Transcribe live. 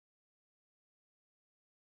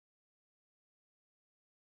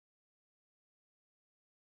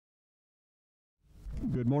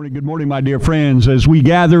Good morning, my dear friends. As we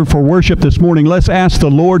gather for worship this morning, let's ask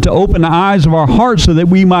the Lord to open the eyes of our hearts so that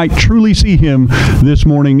we might truly see Him this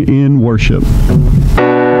morning in worship.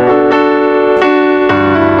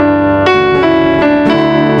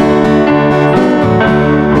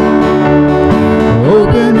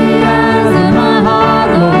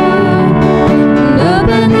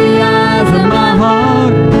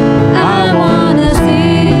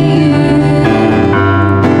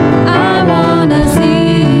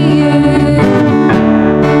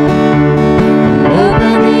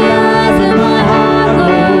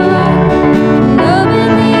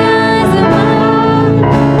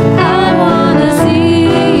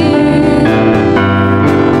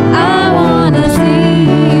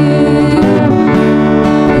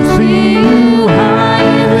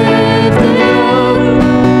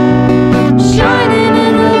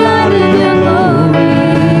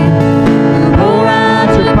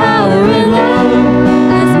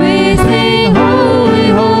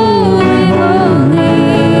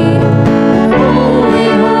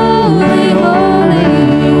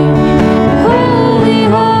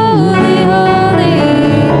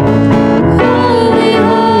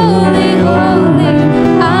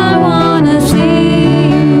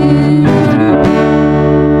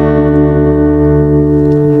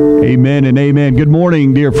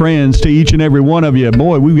 Dear friends, to each and every one of you.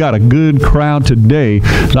 Boy, we've got a good crowd today.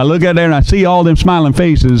 As I look out there and I see all them smiling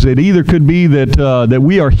faces, it either could be that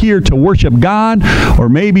we are here to worship God, or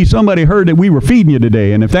maybe somebody heard that we were feeding you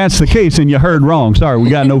today. And if that's the case, then you heard wrong. Sorry, we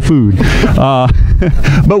got no food.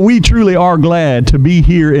 But we truly are glad to be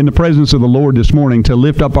here in the presence of the Lord this morning to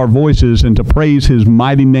lift up our voices and to praise His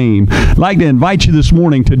mighty name. I'd like to invite you this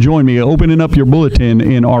morning to join me opening up your bulletin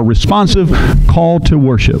in our responsive call to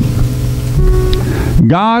worship.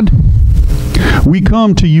 God, we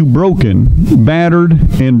come to you broken,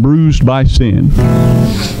 battered, and bruised by sin.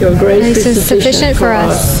 Your grace is sufficient for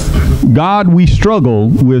us. God, we struggle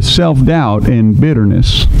with self-doubt and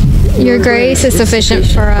bitterness. Your grace is sufficient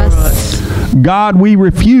for us. God, we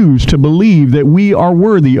refuse to believe that we are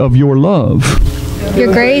worthy of your love.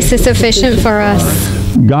 Your grace is sufficient for us.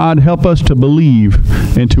 God, help us to believe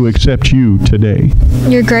and to accept you today.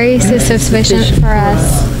 Your grace is sufficient for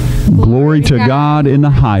us. Glory to God in the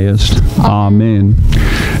highest. Amen.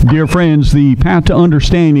 Dear friends, the path to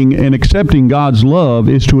understanding and accepting God's love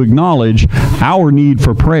is to acknowledge our need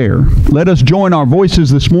for prayer. Let us join our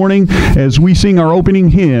voices this morning as we sing our opening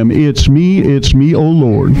hymn, It's Me, O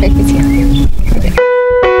Lord.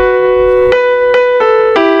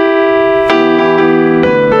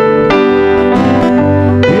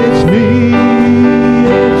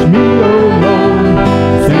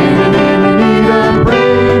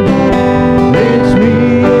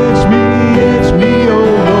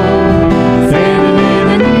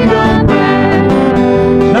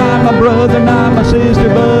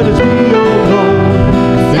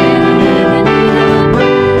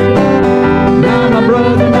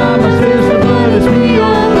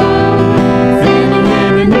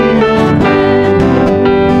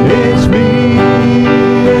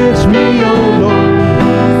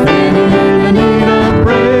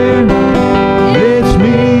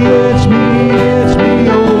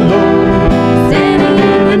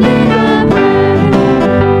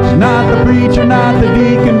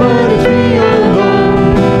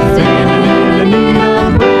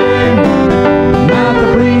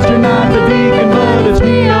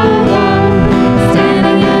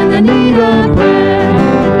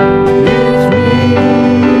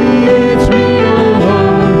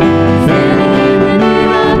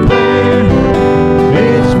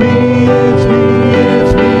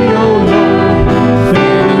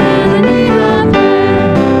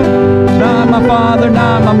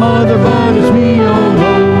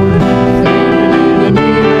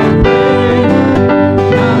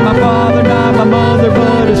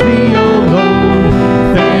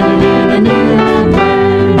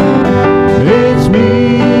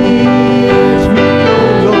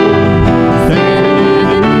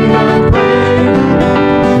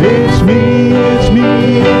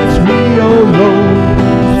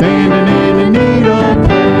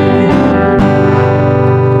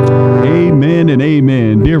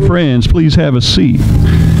 Please have a seat.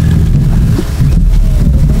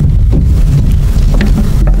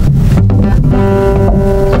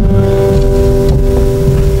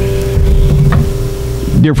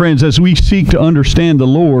 Dear friends, as we seek to understand the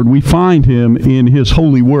Lord, we find Him in His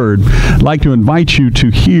holy word. I'd like to invite you to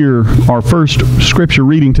hear our first scripture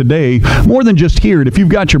reading today. More than just hear it, if you've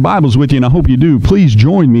got your Bibles with you, and I hope you do, please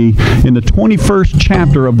join me in the 21st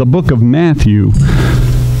chapter of the book of Matthew,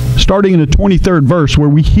 starting in the 23rd verse, where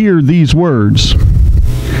we hear these words.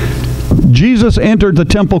 Jesus entered the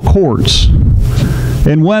temple courts,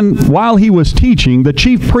 and while he was teaching, the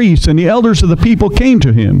chief priests and the elders of the people came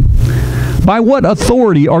to him. "By what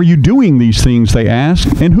authority are you doing these things?" they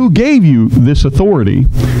asked, "and who gave you this authority?"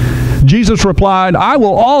 Jesus replied, "I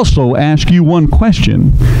will also ask you one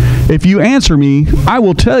question. If you answer me, I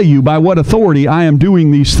will tell you by what authority I am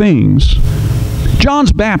doing these things.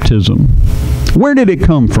 John's baptism, where did it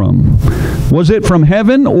come from? Was it from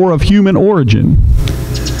heaven or of human origin?"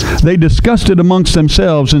 They discussed it amongst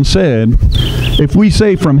themselves and said, "If we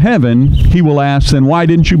say from heaven," he will ask, "then why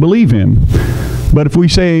didn't you believe him? But if we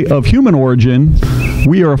say of human origin,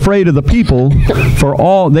 we are afraid of the people,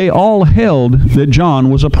 for they all held that John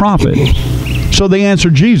was a prophet." So they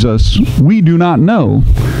answered Jesus, "We do not know."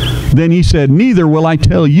 Then he said, "Neither will I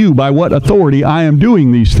tell you by what authority I am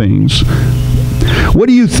doing these things. What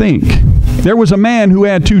do you think? There was a man who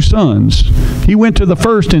had 2 sons. He went to the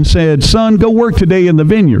first and said, 'Son, go work today in the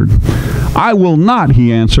vineyard.' 'I will not,'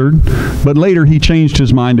 he answered, but later he changed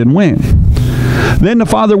his mind and went. Then the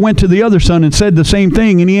father went to the other son and said the same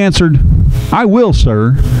thing, and he answered, 'I will,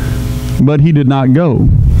 sir,' but he did not go.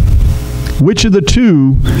 Which of the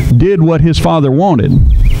 2 did what his father wanted?"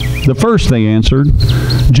 "The first," they answered.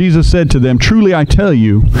 Jesus said to them, "Truly I tell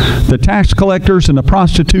you, the tax collectors and the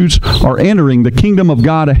prostitutes are entering the kingdom of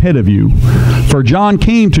God ahead of you. For John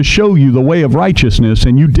came to show you the way of righteousness,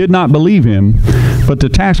 and you did not believe him, but the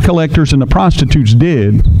tax collectors and the prostitutes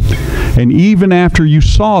did. And even after you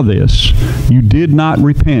saw this, you did not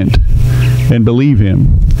repent and believe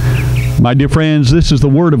him." My dear friends, this is the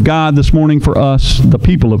word of God this morning for us, the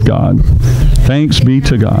people of God. Thanks be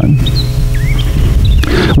to God.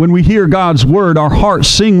 When we hear God's word, our hearts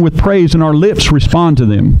sing with praise and our lips respond to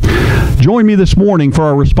them. Join me this morning for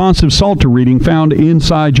our responsive Psalter reading found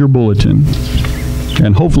inside your bulletin.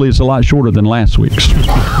 And hopefully it's a lot shorter than last week's.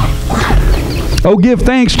 "Oh, give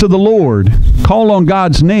thanks to the Lord. Call on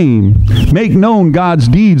God's name. Make known God's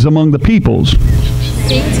deeds among the peoples.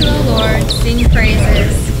 Sing to the Lord, sing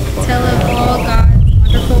praises. Tell of all God's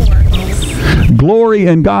wonderful works. Glory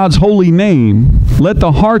in God's holy name. Let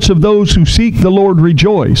the hearts of those who seek the Lord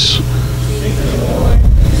rejoice."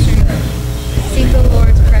 Seek the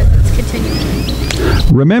Lord's presence continually.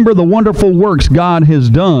 "Remember the wonderful works God has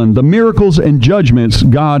done, the miracles and judgments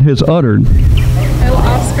God has uttered. O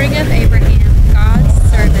offspring of Abraham, God's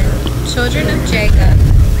servant, children of Jacob,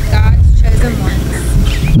 God's chosen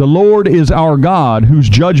ones. The Lord is our God, whose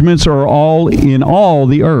judgments are all in all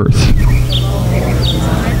the earth."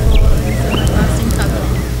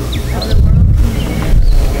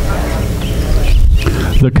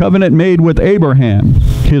 The covenant made with Abraham,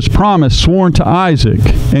 his promise sworn to Isaac,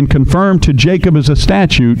 and confirmed to Jacob as a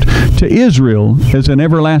statute, to Israel as an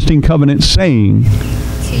everlasting covenant, saying,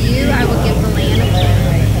 To you I will give the land of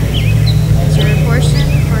Canaan, as your portion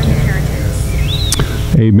or inheritance.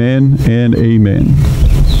 Amen and amen.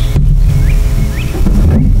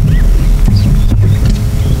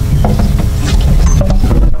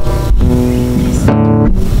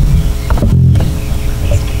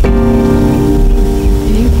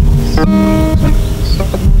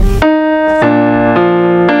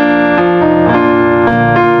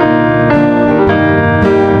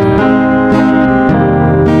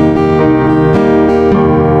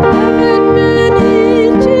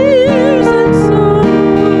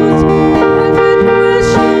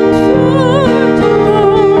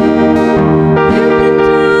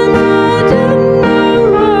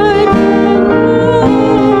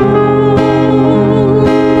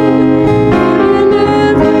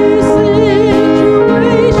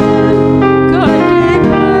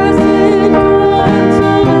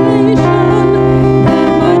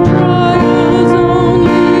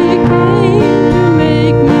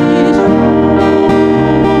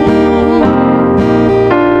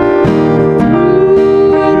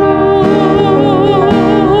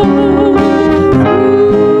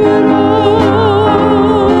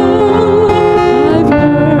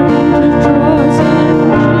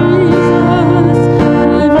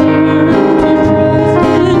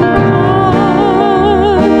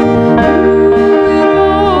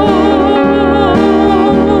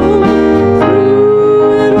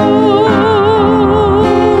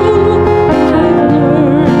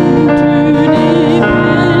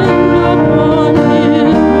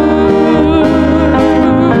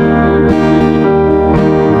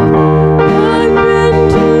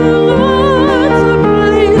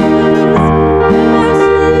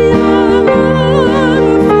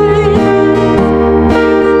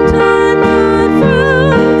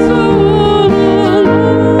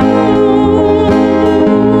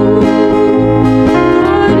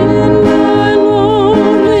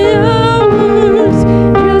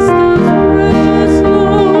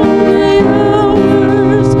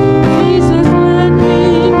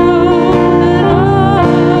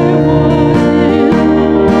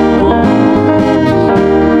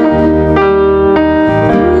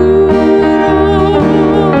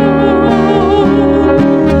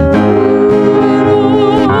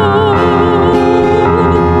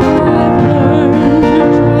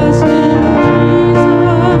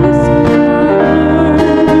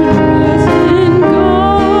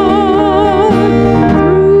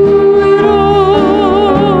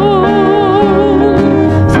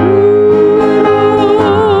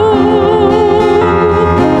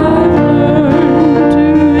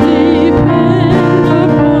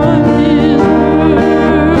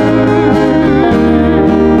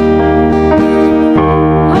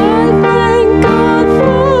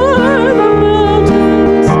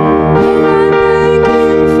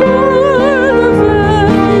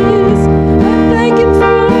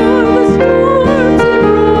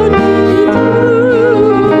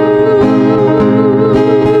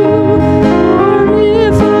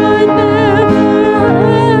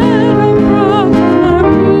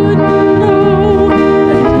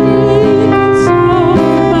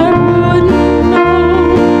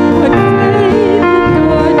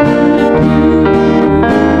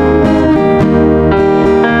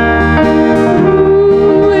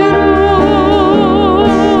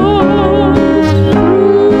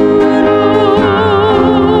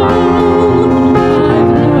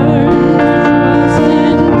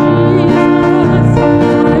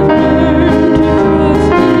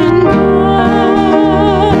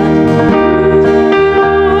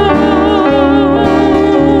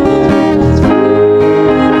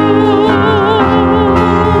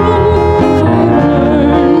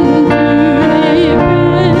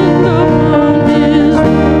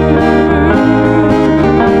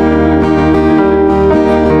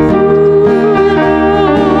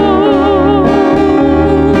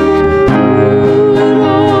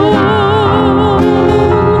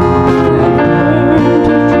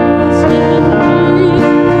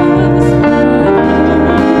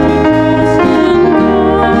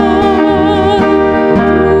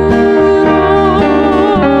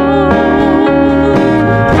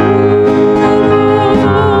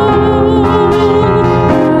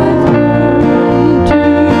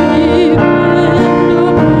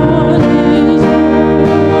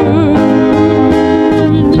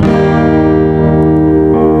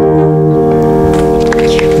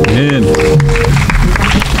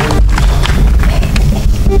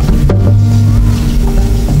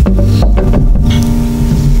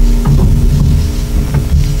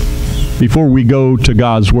 before we go to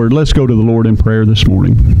God's Word, let's go to the Lord in prayer this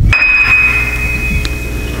morning.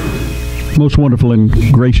 Most wonderful and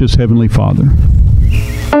gracious Heavenly Father,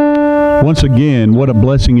 once again, what a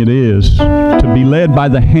blessing it is to be led by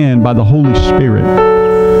the hand by the Holy Spirit,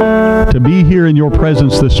 to be here in your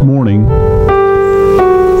presence this morning,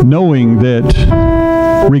 knowing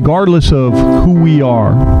that regardless of who we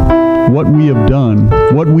are, what we have done,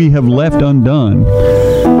 what we have left undone,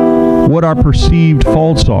 what our perceived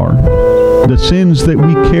faults are, the sins that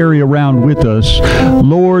we carry around with us,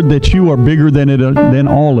 Lord, that you are bigger than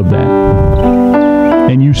all of that.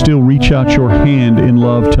 And you still reach out your hand in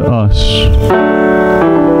love to us.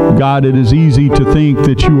 God, it is easy to think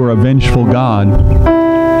that you are a vengeful God,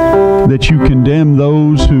 that you condemn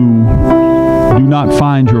those who do not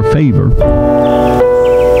find your favor.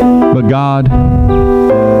 But God,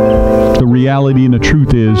 the reality and the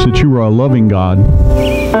truth is that you are a loving God.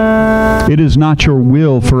 It is not your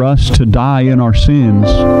will for us to die in our sins,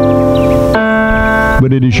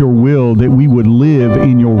 but it is your will that we would live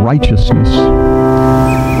in your righteousness.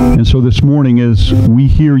 And so this morning, as we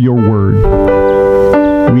hear your word,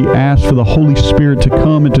 we ask for the Holy Spirit to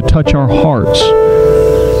come and to touch our hearts.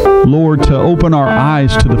 Lord, to open our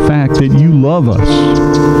eyes to the fact that you love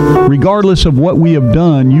us. Regardless of what we have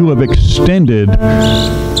done, you have extended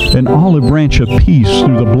an olive branch of peace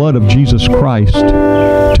through the blood of Jesus Christ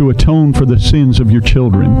to atone for the sins of your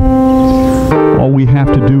children. All we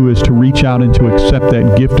have to do is to reach out and to accept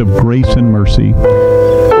that gift of grace and mercy.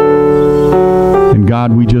 And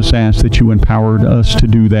God, we just ask that you empowered us to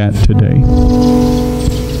do that today.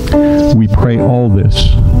 We pray all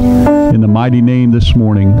this in the mighty name this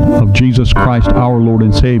morning of Jesus Christ, our Lord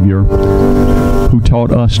and Savior, who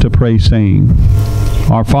taught us to pray, saying,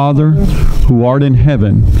 Our Father, who art in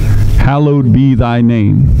heaven, hallowed be thy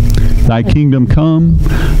name. Thy kingdom come,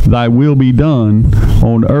 thy will be done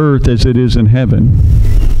on earth as it is in heaven.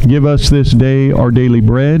 Give us this day our daily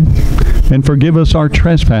bread, and forgive us our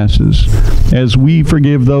trespasses, as we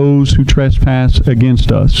forgive those who trespass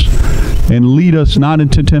against us. And lead us not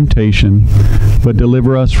into temptation, but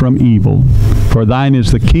deliver us from evil. For thine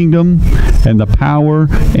is the kingdom, and the power,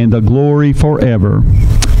 and the glory forever.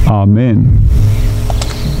 Amen.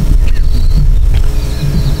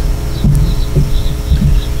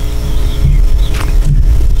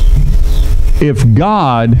 If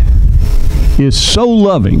God is so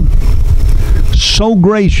loving, so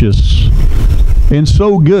gracious, and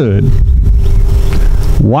so good,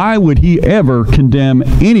 why would he ever condemn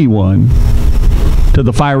anyone to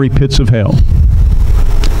the fiery pits of hell?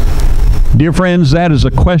 Dear friends, that is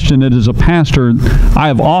a question that as a pastor I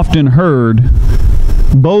have often heard,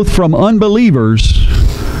 both from unbelievers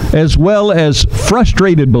as well as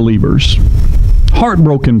frustrated believers,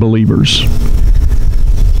 heartbroken believers.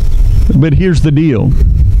 But here's the deal.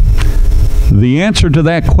 The answer to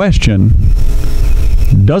that question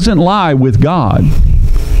doesn't lie with God.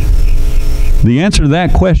 The answer to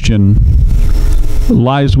that question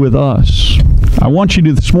lies with us. I want you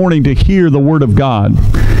to this morning to hear the Word of God.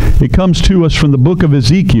 It comes to us from the book of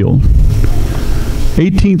Ezekiel,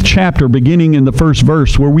 18th chapter, beginning in the first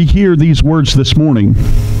verse, where we hear these words this morning.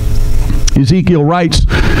 Ezekiel writes,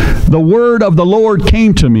 "The word of the Lord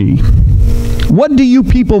came to me. What do you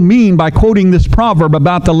people mean by quoting this proverb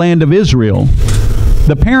about the land of Israel?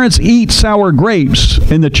 The parents eat sour grapes,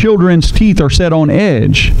 and the children's teeth are set on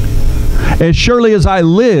edge. As surely as I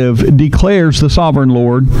live, declares the sovereign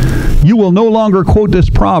Lord, you will no longer quote this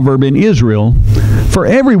proverb in Israel, for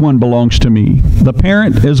everyone belongs to me, the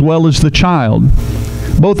parent as well as the child.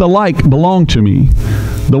 Both alike belong to me.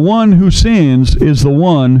 The one who sins is the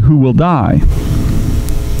one who will die.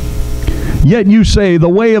 Yet you say, the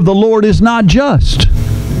way of the Lord is not just.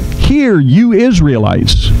 Hear, you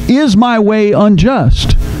Israelites, is my way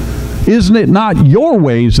unjust? Isn't it not your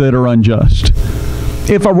ways that are unjust?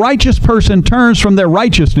 If a righteous person turns from their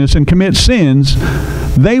righteousness and commits sins,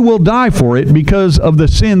 they will die for it. Because of the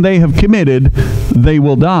sin they have committed, they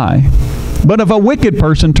will die. But if a wicked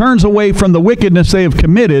person turns away from the wickedness they have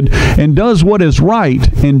committed and does what is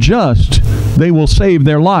right and just, they will save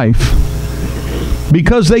their life.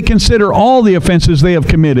 Because they consider all the offenses they have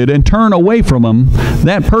committed and turn away from them,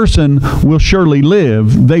 that person will surely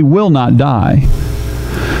live. They will not die.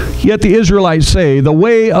 Yet the Israelites say, the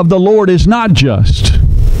way of the Lord is not just.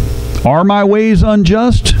 Are my ways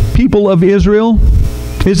unjust, people of Israel?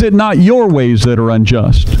 Is it not your ways that are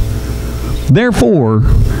unjust? Therefore,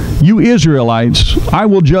 you Israelites, I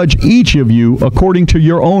will judge each of you according to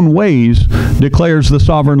your own ways, declares the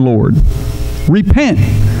sovereign Lord. Repent.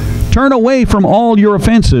 Turn away from all your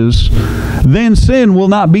offenses, then sin will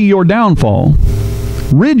not be your downfall.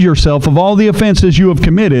 Rid yourself of all the offenses you have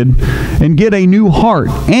committed and get a new heart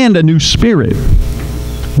and a new spirit.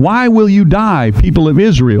 Why will you die, people of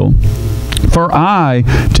Israel? For I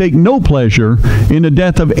take no pleasure in the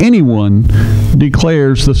death of anyone,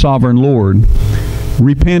 declares the sovereign Lord.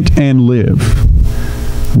 Repent and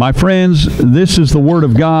live. My friends, this is the word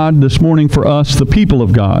of God this morning for us, the people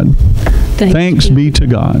of God. Thanks be to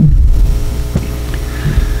God.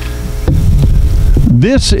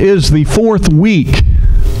 This is the fourth week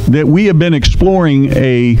that we have been exploring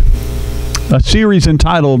a series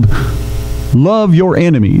entitled Love Your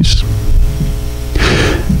Enemies.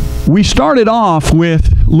 We started off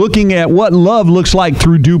with looking at what love looks like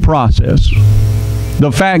through due process.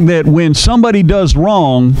 The fact that when somebody does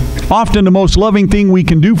wrong, often the most loving thing we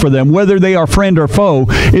can do for them, whether they are friend or foe,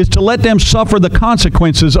 is to let them suffer the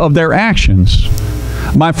consequences of their actions.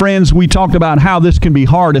 My friends, we talked about how this can be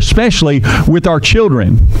hard, especially with our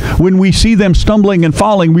children. When we see them stumbling and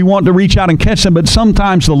falling, we want to reach out and catch them, but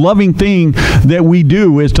sometimes the loving thing that we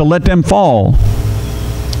do is to let them fall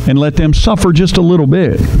and let them suffer just a little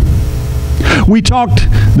bit. We talked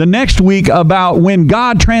the next week about when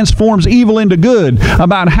God transforms evil into good,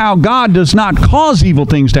 about how God does not cause evil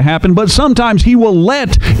things to happen, but sometimes He will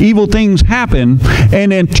let evil things happen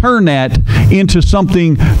and then turn that into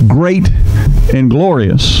something great and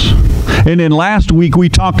glorious. And then last week we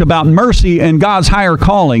talked about mercy and God's higher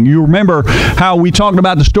calling. You remember how we talked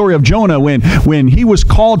about the story of Jonah when he was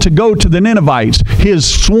called to go to the Ninevites, his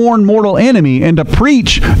sworn mortal enemy, and to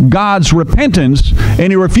preach God's repentance,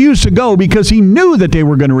 and he refused to go because he knew that they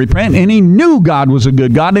were going to repent, and he knew God was a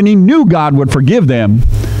good God, and he knew God would forgive them.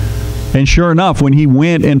 And sure enough, when he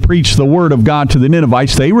went and preached the word of God to the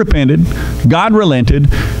Ninevites, they repented, God relented,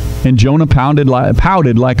 and Jonah pouted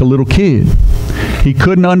like a little kid. He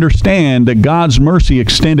couldn't understand that God's mercy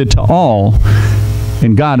extended to all,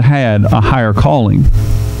 and God had a higher calling.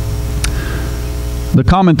 The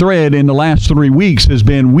common thread in the last 3 weeks has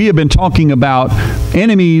been we have been talking about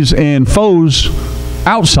enemies and foes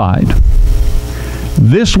outside.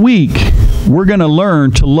 This week, we're going to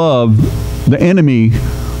learn to love the enemy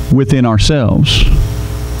within ourselves.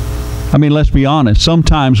 I mean, let's be honest.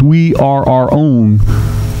 Sometimes we are our own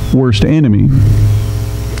worst enemy.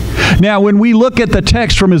 Now, when we look at the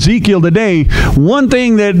text from Ezekiel today, one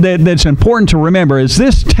thing that's important to remember is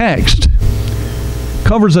this text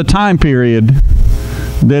covers a time period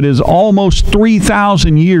that is almost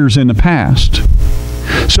 3,000 years in the past.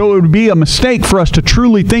 So it would be a mistake for us to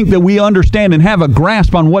truly think that we understand and have a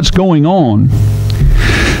grasp on what's going on.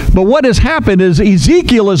 But what has happened is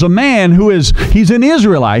Ezekiel is a man he's an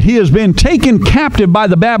Israelite. He has been taken captive by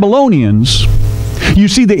the Babylonians. You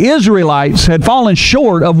see, the Israelites had fallen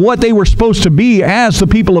short of what they were supposed to be as the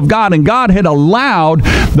people of God, and God had allowed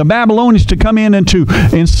the Babylonians to come in and to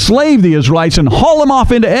enslave the Israelites and haul them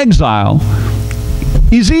off into exile.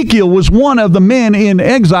 Ezekiel was one of the men in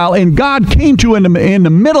exile, and God came to him in the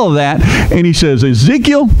middle of that, and he says,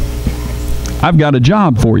 Ezekiel, I've got a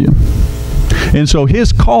job for you. And so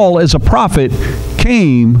his call as a prophet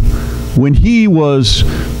came when he was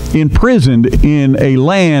imprisoned in a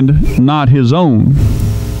land not his own.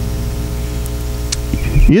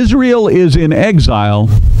 Israel is in exile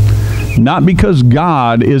not because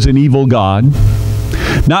God is an evil God,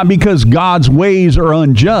 not because God's ways are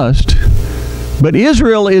unjust, but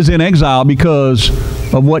Israel is in exile because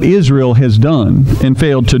of what Israel has done and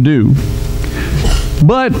failed to do.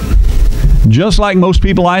 But just like most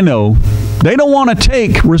people I know, they don't want to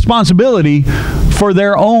take responsibility for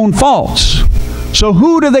their own faults. So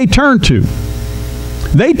who do they turn to?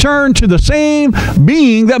 They turn to the same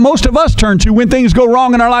being that most of us turn to when things go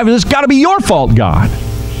wrong in our lives. It's got to be your fault, God.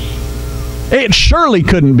 It surely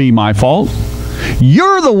couldn't be my fault.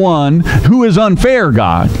 You're the one who is unfair,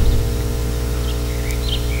 God.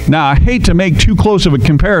 Now, I hate to make too close of a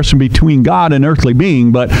comparison between God and earthly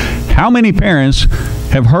being, but how many parents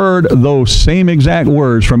have heard those same exact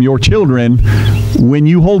words from your children when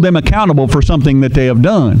you hold them accountable for something that they have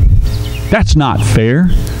done? That's not fair.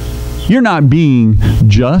 You're not being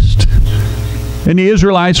just. And the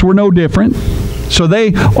Israelites were no different. So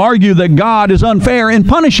they argue that God is unfair in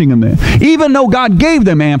punishing them, even though God gave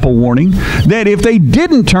them ample warning that if they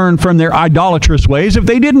didn't turn from their idolatrous ways, if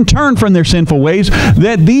they didn't turn from their sinful ways,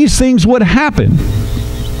 that these things would happen.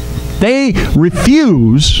 They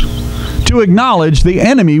refuse to acknowledge the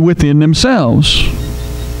enemy within themselves.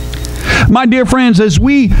 My dear friends, as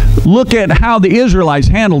we look at how the Israelites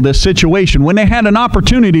handled this situation, when they had an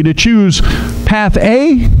opportunity to choose path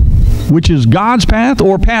A, which is God's path,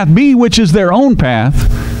 or path B, which is their own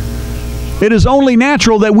path, it is only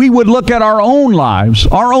natural that we would look at our own lives,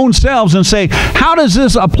 our own selves, and say, how does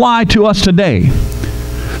this apply to us today?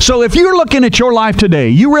 So if you're looking at your life today,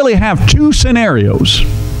 you really have two scenarios.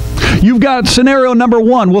 You've got scenario number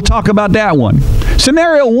one. We'll talk about that one.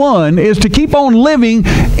 Scenario one is to keep on living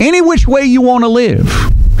any which way you want to live.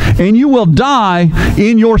 And you will die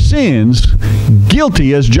in your sins,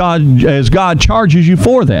 guilty as God charges you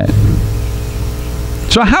for that.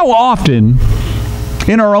 So how often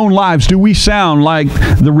in our own lives do we sound like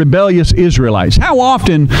the rebellious Israelites? How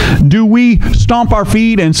often do we stomp our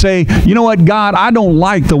feet and say, you know what, God, I don't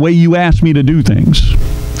like the way you asked me to do things.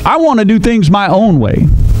 I want to do things my own way.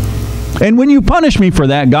 And when you punish me for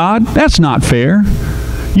that, God, that's not fair.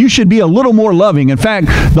 You should be a little more loving. In fact,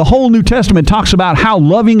 the whole New Testament talks about how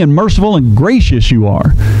loving and merciful and gracious you are.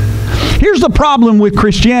 Here's the problem with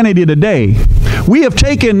Christianity today. We have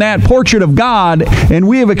taken that portrait of God and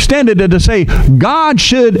we have extended it to say God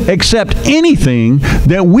should accept anything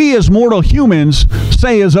that we as mortal humans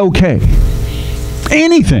say is okay.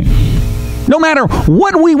 Anything. No matter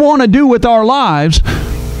what we want to do with our lives,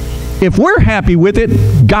 if we're happy with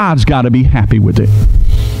it, God's got to be happy with it.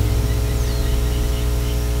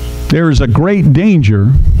 There is a great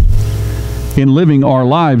danger in living our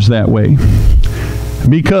lives that way.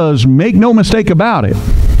 Because make no mistake about it,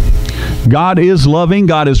 God is loving,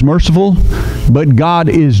 God is merciful, but God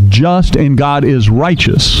is just and God is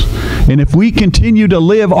righteous. And if we continue to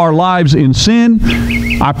live our lives in sin,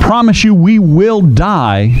 I promise you we will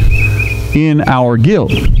die in our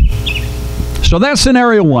guilt. So that's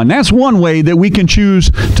scenario one. That's one way that we can choose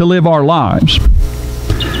to live our lives.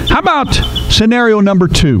 How about scenario number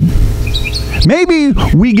two? Maybe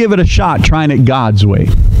we give it a shot trying it God's way.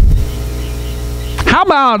 How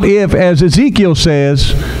about if, as Ezekiel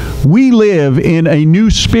says, we live in a new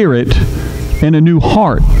spirit and a new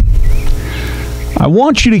heart? I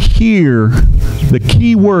want you to hear the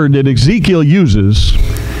key word that Ezekiel uses,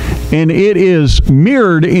 and it is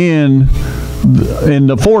mirrored in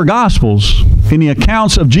the four Gospels, in the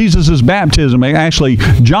accounts of Jesus' baptism, actually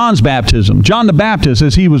John's baptism. John the Baptist,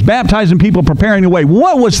 as he was baptizing people, preparing the way.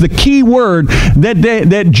 What was the key word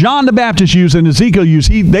that John the Baptist used and Ezekiel used?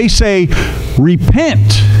 They say,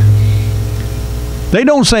 repent. They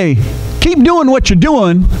don't say, keep doing what you're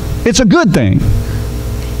doing. It's a good thing.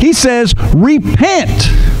 He says, repent.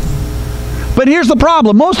 But here's the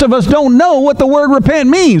problem. Most of us don't know what the word repent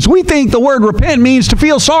means. We think the word repent means to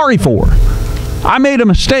feel sorry for. I made a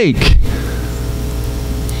mistake.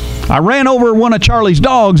 I ran over one of Charlie's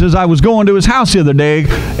dogs as I was going to his house the other day,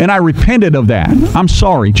 and I repented of that. I'm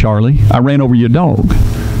sorry, Charlie. I ran over your dog.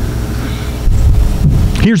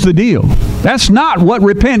 Here's the deal. That's not what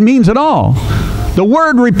repent means at all. The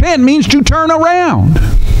word repent means to turn around.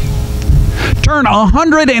 Turn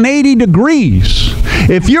 180 degrees.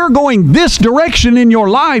 If you're going this direction in your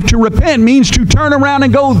life, to repent means to turn around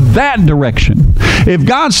and go that direction. If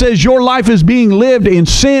God says your life is being lived in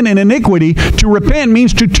sin and iniquity, to repent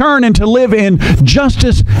means to turn and to live in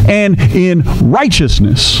justice and in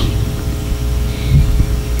righteousness.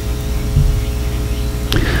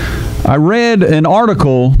 I read an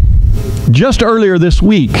article just earlier this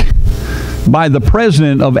week by the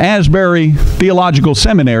president of Asbury Theological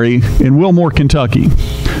Seminary in Wilmore, Kentucky.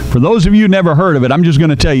 For those of you who never heard of it, I'm just going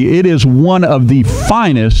to tell you, it is one of the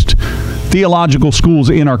finest theological schools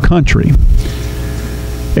in our country.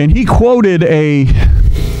 And he quoted a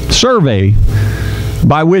survey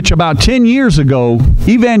by which about 10 years ago,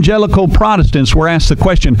 evangelical Protestants were asked the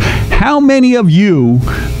question, how many of you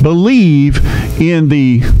believe in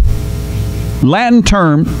the Latin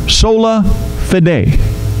term sola fide?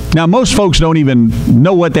 Now, most folks don't even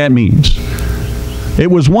know what that means. It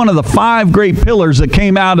was one of the 5 great pillars that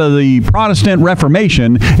came out of the Protestant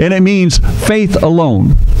Reformation, and it means faith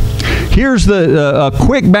alone. Here's a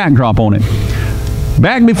quick backdrop on it.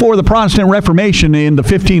 Back before the Protestant Reformation in the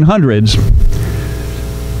 1500s,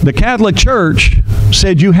 the Catholic Church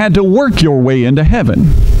said you had to work your way into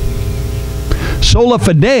heaven. Sola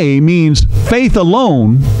fide means faith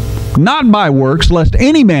alone, not by works, lest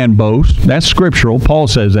any man boast. That's scriptural. Paul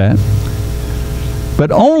says that.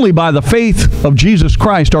 But only by the faith of Jesus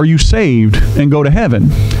Christ are you saved and go to heaven.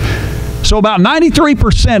 So about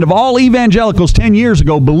 93% of all evangelicals 10 years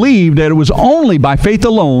ago believed that it was only by faith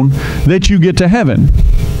alone that you get to heaven.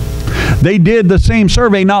 They did the same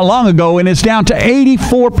survey not long ago, and it's down to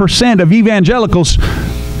 84% of evangelicals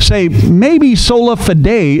say maybe sola fide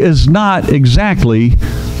is not exactly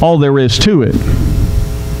all there is to it.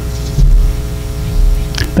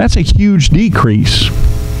 That's a huge decrease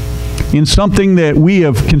in something that we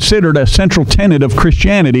have considered a central tenet of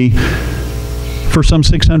Christianity for some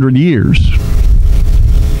 600 years.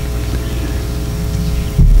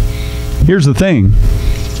 Here's the thing.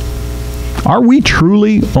 Are we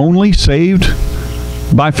truly only saved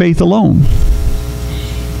by faith alone.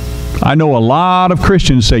 I know a lot of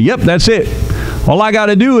Christians say, yep, that's it. All I got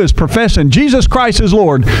to do is profess in Jesus Christ as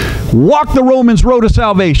Lord, walk the Romans road of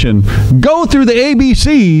salvation, go through the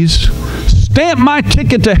ABCs, stamp my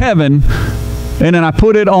ticket to heaven, and then I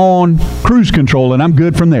put it on cruise control, and I'm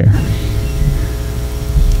good from there.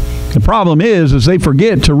 The problem is they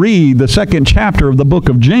forget to read the 2nd chapter of the book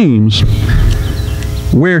of James,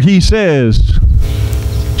 where he says,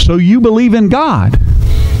 so you believe in God.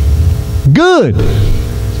 Good.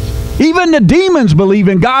 Even the demons believe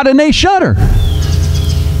in God and they shudder.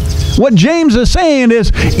 What James is saying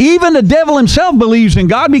is even the devil himself believes in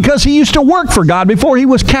God because he used to work for God before he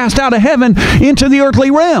was cast out of heaven into the earthly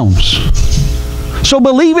realms. So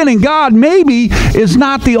believing in God maybe is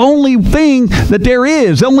not the only thing that there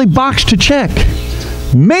is, the only box to check.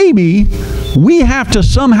 Maybe we have to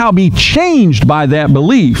somehow be changed by that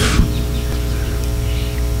belief.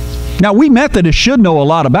 Now, we Methodists should know a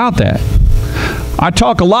lot about that. I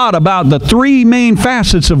talk a lot about the 3 main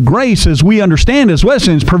facets of grace as we understand as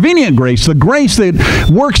Wesleyans. Prevenient grace, the grace that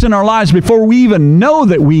works in our lives before we even know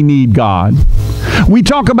that we need God. We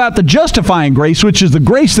talk about the justifying grace, which is the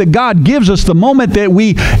grace that God gives us the moment that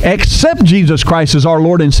we accept Jesus Christ as our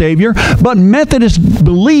Lord and Savior. But Methodists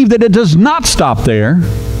believe that it does not stop there,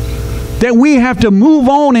 that we have to move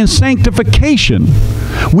on in sanctification.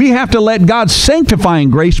 We have to let God's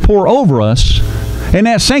sanctifying grace pour over us. And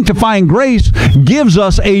that sanctifying grace gives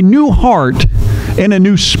us a new heart and a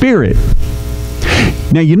new spirit.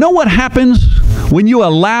 Now, you know what happens when you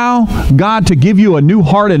allow God to give you a new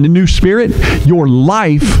heart and a new spirit? Your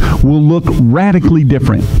life will look radically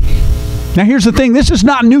different. Now, here's the thing. This is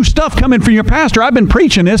not new stuff coming from your pastor. I've been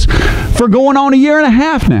preaching this for going on 1.5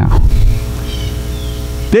 years now.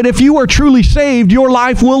 That if you are truly saved, your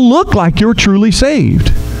life will look like you're truly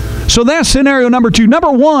saved. So that's scenario number 2. Number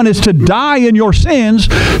 1 is to die in your sins.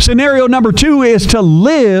 Scenario number 2 is to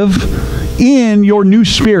live in your new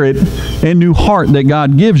spirit and new heart that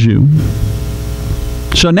God gives you.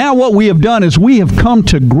 So now what we have done is we have come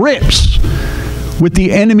to grips with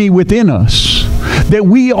the enemy within us. That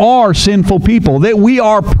we are sinful people. That we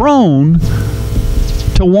are prone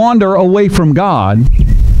to wander away from God.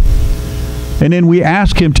 And then we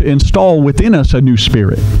ask Him to install within us a new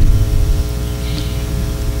spirit.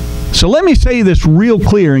 So let me say this real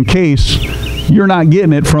clear in case you're not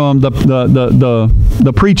getting it from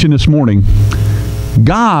the preaching this morning.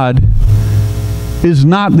 God is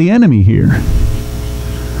not the enemy here.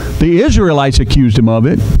 The Israelites accused Him of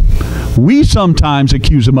it. We sometimes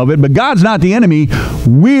accuse Him of it, but God's not the enemy.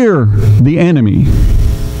 We're the enemy.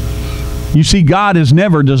 You see, God has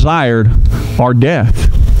never desired our death.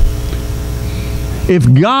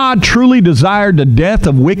 If God truly desired the death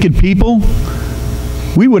of wicked people,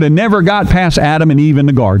 we would have never got past Adam and Eve in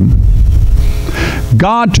the garden.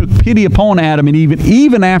 God took pity upon Adam and Eve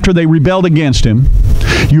even after they rebelled against Him.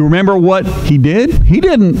 You remember what He did? He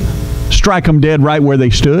didn't strike them dead right where they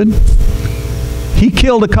stood. He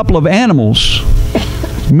killed a couple of animals,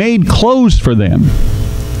 made clothes for them,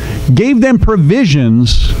 gave them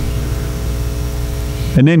provisions,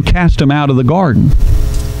 and then cast them out of the garden.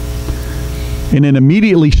 And then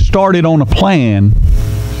immediately started on a plan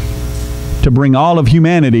to bring all of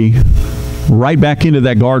humanity right back into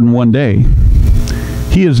that garden one day.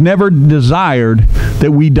 He has never desired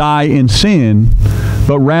that we die in sin,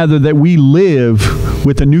 but rather that we live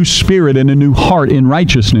with a new spirit and a new heart in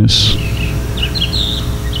righteousness.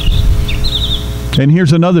 And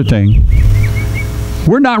here's another thing.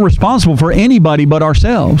 We're not responsible for anybody but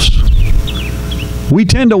ourselves. We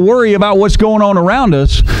tend to worry about what's going on around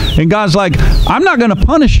us, and God's like, I'm not going to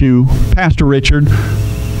punish you, Pastor Richard,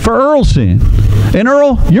 for Earl's sin. And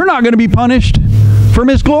Earl, you're not going to be punished for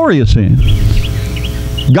Miss Gloria's sin.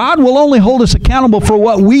 God will only hold us accountable for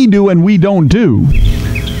what we do and we don't do.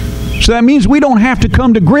 So that means we don't have to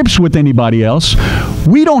come to grips with anybody else.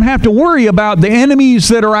 We don't have to worry about the enemies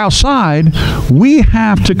that are outside. We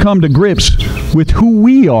have to come to grips with who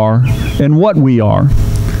we are and what we are.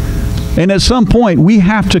 And at some point, we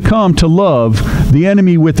have to come to love the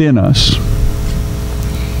enemy within us.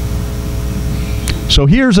 So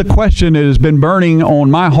here's a question that has been burning on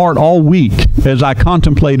my heart all week as I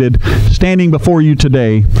contemplated standing before you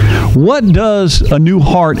today. What does a new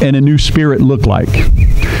heart and a new spirit look like?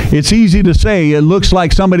 It's easy to say it looks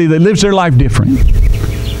like somebody that lives their life different.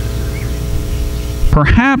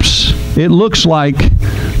 Perhaps it looks like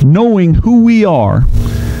knowing who we are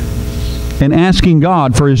and asking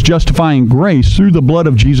God for His justifying grace through the blood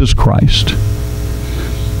of Jesus Christ.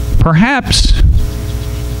 Perhaps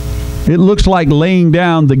it looks like laying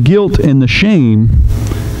down the guilt and the shame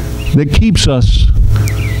that keeps us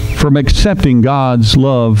from accepting God's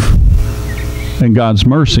love and God's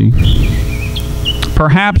mercy.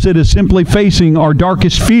 Perhaps it is simply facing our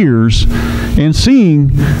darkest fears and seeing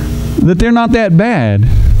that they're not that bad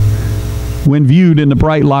when viewed in the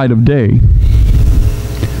bright light of day.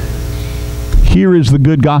 Here is the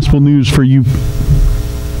good gospel news for you.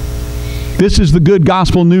 This is the good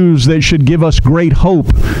gospel news that should give us great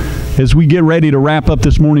hope as we get ready to wrap up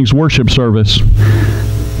this morning's worship service.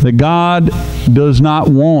 That God does not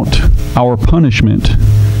want our punishment,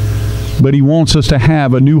 but He wants us to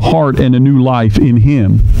have a new heart and a new life in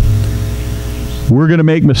Him. We're going to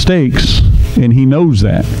make mistakes, and He knows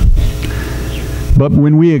that. But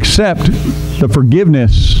when we accept the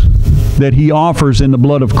forgiveness that He offers in the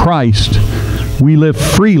blood of Christ, we live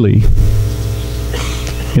freely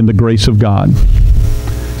in the grace of God.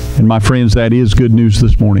 And my friends, that is good news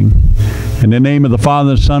this morning. In the name of the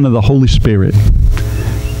Father, the Son, and the Holy Spirit.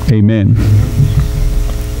 Amen.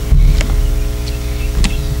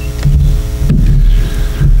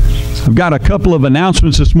 I've got a couple of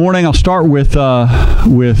announcements this morning. I'll start with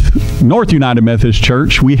North United Methodist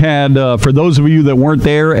Church. We had, for those of you that weren't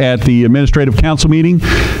there at the Administrative Council meeting,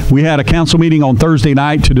 we had a council meeting on Thursday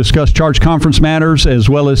night to discuss church conference matters, as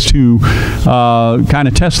well as to kind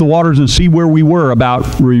of test the waters and see where we were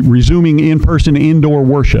about resuming in-person indoor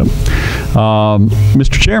worship.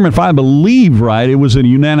 Mr. Chairman, if I believe right, it was a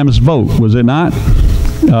unanimous vote, was it not?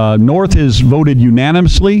 North has voted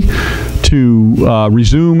unanimously to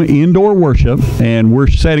resume indoor worship, and we're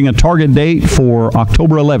setting a target date for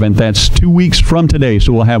October 11th. That's 2 weeks from today,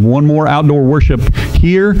 so we'll have one more outdoor worship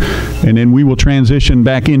here, and then we will transition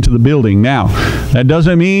back into the building. Now, that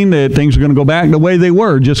doesn't mean that things are going to go back the way they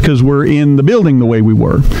were just because we're in the building the way we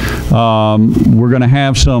were. We're going to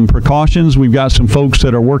have some precautions. We've got some folks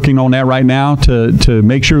that are working on that right now to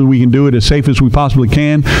make sure we can do it as safe as we possibly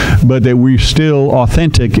can, but that we're still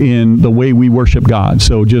authentic in the way we worship God.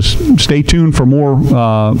 So just stay tuned for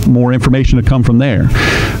more information to come from there.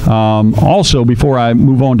 Also, before I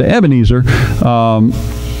move on to Ebenezer,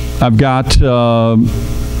 I've got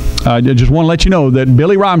I just want to let you know that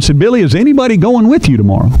Billy Robinson. Billy, is anybody going with you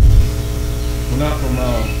tomorrow? Well,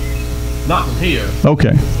 not from here.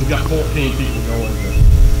 Okay. We've got 14 people going to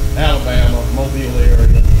Alabama, Mobile area,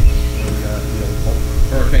 and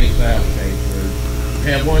Hurricane Sally came through.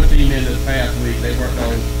 We had one team in this past week. They worked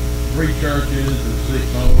on 3 churches and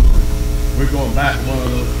 6 homes. We're going back to one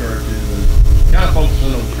of those churches and kind of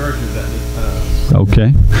focusing on churches at this time.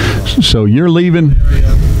 Okay. So you're leaving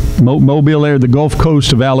Mobile area, the Gulf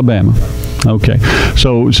Coast of Alabama. Okay,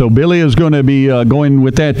 so Billy is going to be going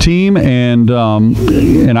with that team, and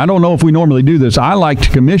I don't know if we normally do this. I like to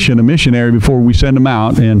commission a missionary before we send them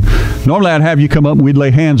out, and normally I'd have you come up and we'd lay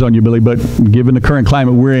hands on you, Billy, but given the current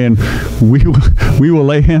climate we're in, we will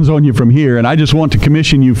lay hands on you from here, and I just want to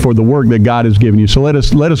commission you for the work that God has given you. So let us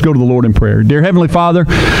go to the Lord in prayer. Dear Heavenly Father,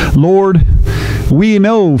 Lord, we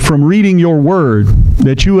know from reading your word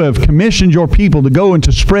that you have commissioned your people to go and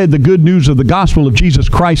to spread the good news of the gospel of Jesus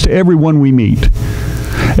Christ to everyone we meet.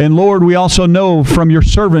 And Lord, we also know from your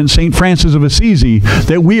servant, St. Francis of Assisi,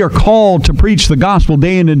 that we are called to preach the gospel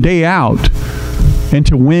day in and day out, and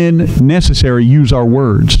to, when necessary, use our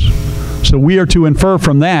words. So we are to infer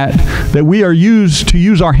from that we are used to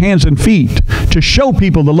use our hands and feet to show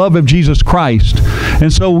people the love of Jesus Christ.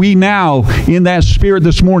 And so we now, in that spirit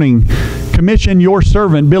this morning, commission your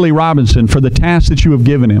servant, Billy Robinson, for the task that you have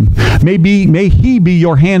given him. May he be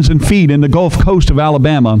your hands and feet in the Gulf Coast of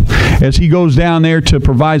Alabama as he goes down there to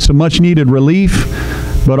provide some much-needed relief,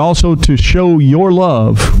 but also to show your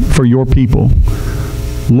love for your people.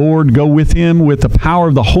 Lord, go with him with the power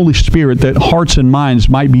of the Holy Spirit, that hearts and minds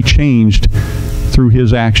might be changed through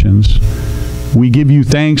his actions. We give you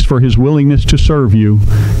thanks for his willingness to serve you.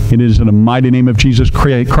 It is in the mighty name of Jesus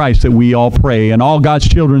Christ that we all pray. And all God's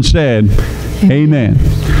children said, Amen.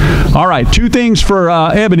 All right, 2 things for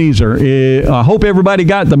Ebenezer. I hope everybody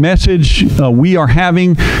got the message. We are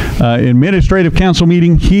having an administrative council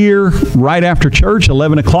meeting here right after church,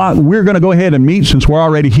 11 o'clock. We're going to go ahead and meet since we're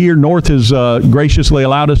already here. North has graciously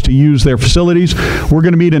allowed us to use their facilities. We're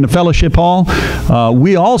going to meet in the fellowship hall.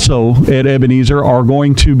 We also, at Ebenezer, are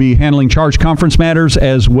going to be handling charge conference matters,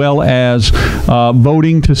 as well as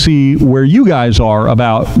voting to see where you guys are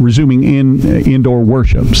about resuming indoor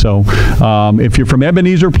worship. So If you're from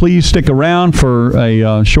Ebenezer, please stick around for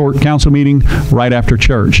a short council meeting right after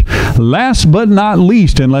church. Last but not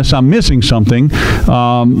least, unless I'm missing something,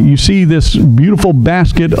 you see this beautiful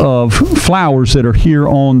basket of flowers that are here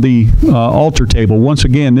on the altar table. Once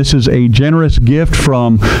again, this is a generous gift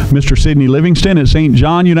from Mr. Sidney Livingston at St.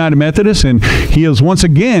 John United Methodist, and he has once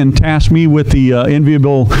again tasked me with the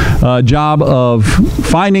enviable job of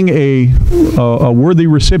finding a worthy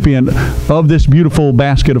recipient of this beautiful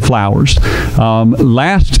basket of flowers.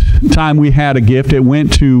 Last time we had a gift, it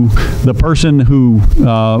went to the person who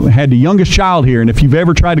had the youngest child here, and if you've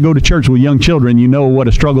ever tried to go to church with young children, you know what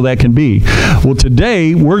a struggle that can be. Well,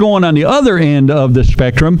 today we're going on the other end of the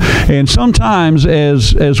spectrum, and sometimes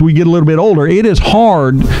as we get a little bit older, it is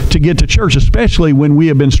hard to get to church, especially when we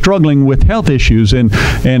have been struggling with health issues. And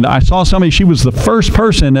I saw somebody, she was the first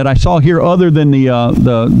person that I saw here other than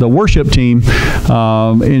the worship team,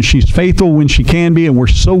 and she's faithful when she can be, and we're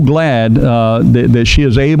so glad that she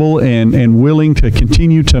is able and willing to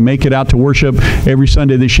continue to make it out to worship every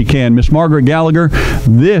Sunday that she can. Miss Margaret Gallagher,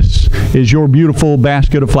 this is your beautiful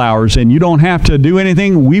basket of flowers, and you don't have to do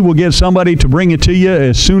anything. We will get somebody to bring it to you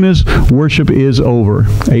as soon as worship is over.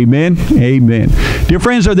 Amen. Amen. Dear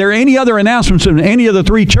friends, are there any other announcements in any of the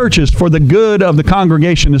three churches for the good of the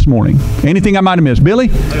congregation this morning? Anything I might have missed? Billy?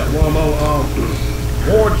 One more.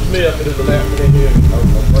 Ward Smith is an accident here. I'm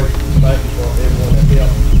grateful for everyone that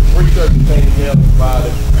helped. Three churches came together and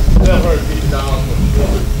provided $750 for the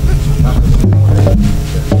children.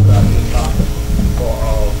 For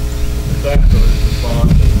disaster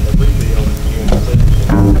response and rebuild here in the city.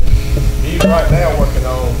 He's right now working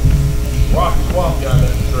on Rocky Swamp down at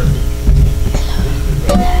the church.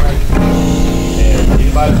 And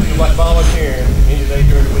anybody who feels like volunteering any day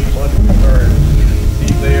during the week, Monday through Thursday,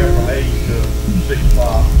 he's there from 8 to 6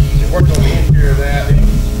 o'clock. They worked on the interior of that. The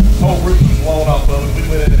whole roof was blown off of it. We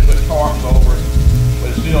went in and put tarps over it,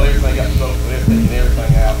 but still everything got soaked with everything and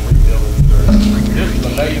everything out, rebuilding the church. This is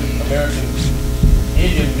a Native American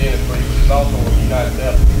Indian ministry, which is also a United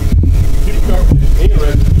Methodist. People come from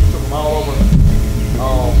interested, people from all over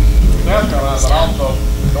South Carolina, but also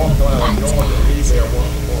North Carolina and Georgia to be there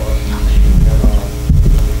once in a while.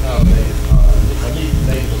 And I need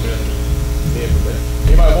Native American.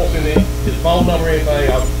 Anybody wants his phone number or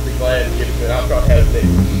anything, I'll be glad to give it to him. I'll try to have it next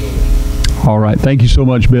week. All right. Thank you so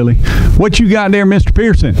much, Billy. What you got there, Mr.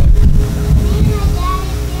 Pearson?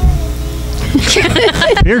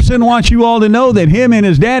 Pearson wants you all to know that him and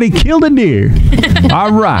his daddy killed a deer.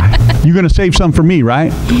 All right. You're going to save some for me,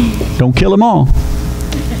 right? Don't kill them all.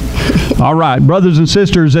 All right, brothers and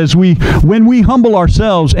sisters, when we humble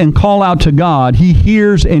ourselves and call out to God, He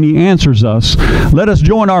hears and He answers us. Let us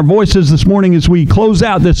join our voices this morning as we close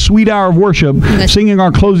out this sweet hour of worship, singing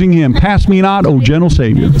our closing hymn, Pass Me Not, O Gentle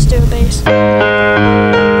Savior. Just do a bass.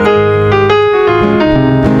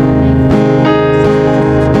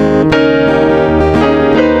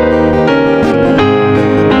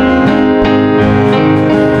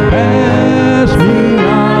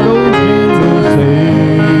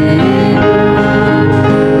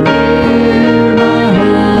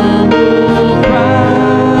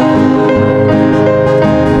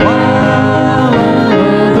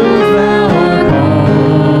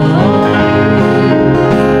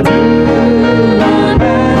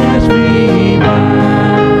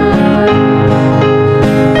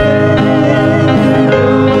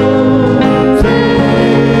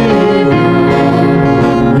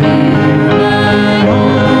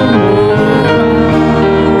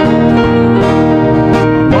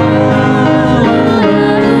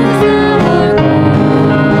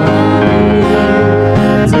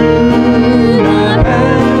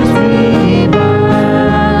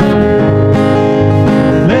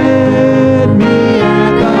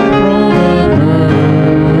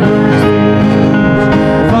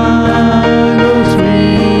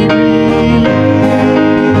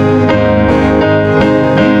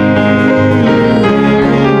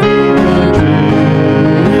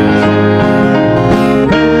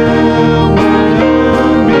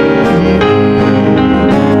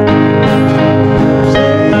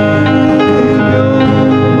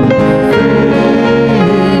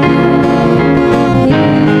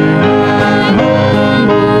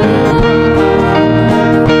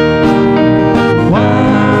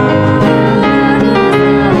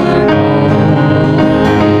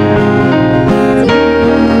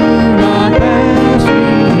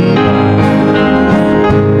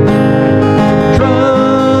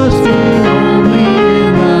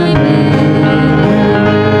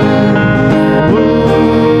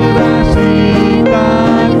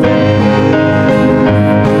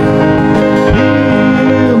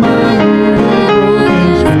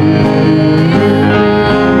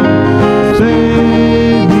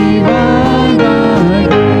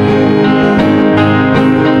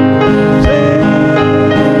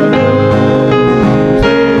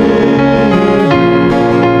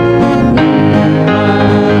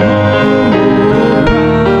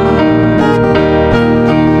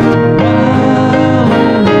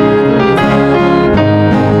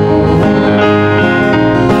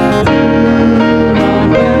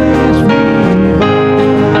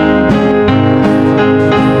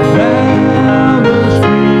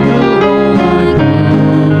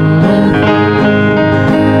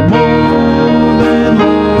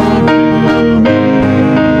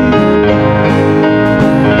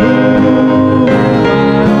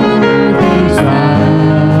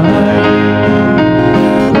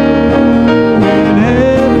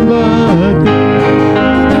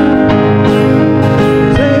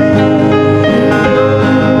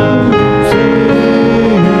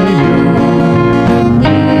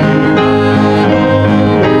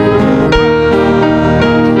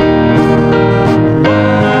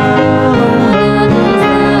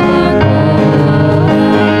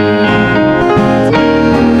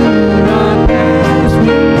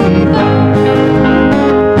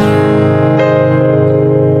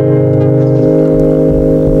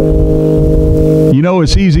 know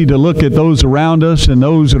it's easy to look at those around us and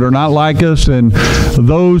those that are not like us and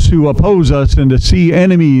those who oppose us and to see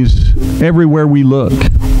enemies everywhere we look.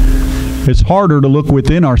 It's harder to look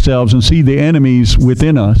within ourselves and see the enemies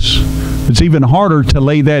within us. It's even harder to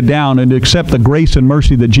lay that down and to accept the grace and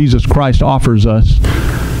mercy that Jesus Christ offers us.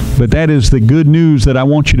 But that is the good news that I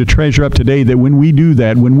want you to treasure up today, that when we do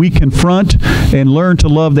that, when we confront and learn to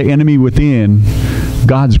love the enemy within,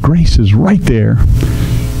 God's grace is right there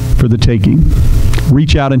for the taking.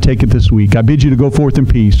 Reach out and take it this week. I bid you to go forth in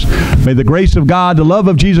peace. May the grace of God, the love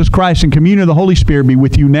of Jesus Christ, and communion of the Holy Spirit be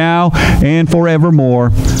with you now and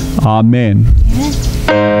forevermore. Amen.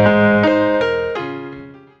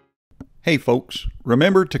 Hey folks,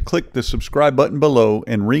 remember to click the subscribe button below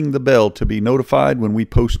and ring the bell to be notified when we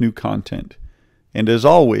post new content. And as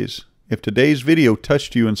always, if today's video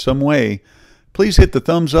touched you in some way, please hit the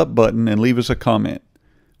thumbs up button and leave us a comment.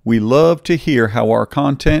 We love to hear how our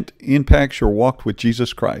content impacts your walk with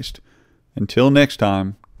Jesus Christ. Until next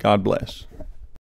time, God bless.